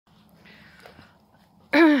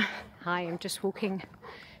Hi, I'm just walking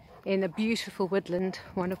in a beautiful woodland,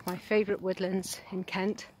 one of my favourite woodlands in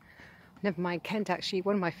Kent. Never mind Kent, actually,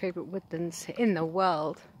 one of my favourite woodlands in the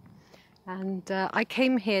world. And I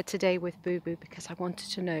came here today with BooBoo because I wanted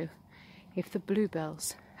to know if the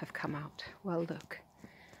bluebells have come out. Well, look,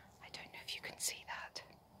 I don't know if you can see that.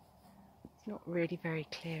 It's not really very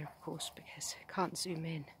clear, of course, because I can't zoom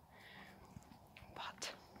in.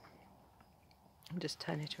 But I'll just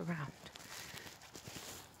turn it around.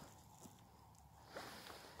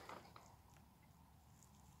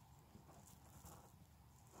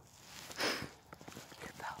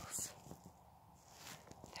 Bluebells.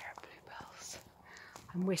 There are bluebells.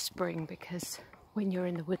 I'm whispering because when you're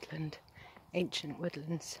in the woodland, ancient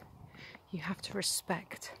woodlands, you have to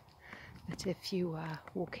respect that if you are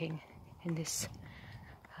walking in this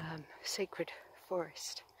sacred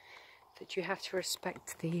forest, that you have to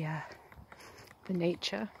respect the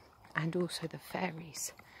nature and also the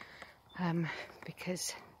fairies,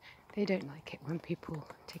 because they don't like it when people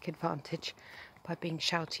take advantage by being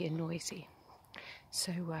shouty and noisy.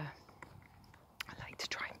 So I like to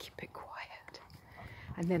try and keep it quiet,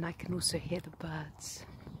 and then I can also hear the birds.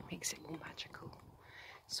 It makes it more magical.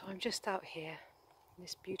 So I'm just out here in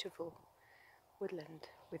this beautiful woodland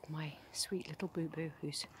with my sweet little BooBoo,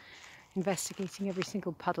 who's investigating every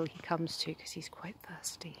single puddle he comes to because he's quite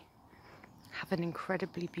thirsty. Have an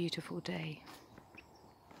incredibly beautiful day.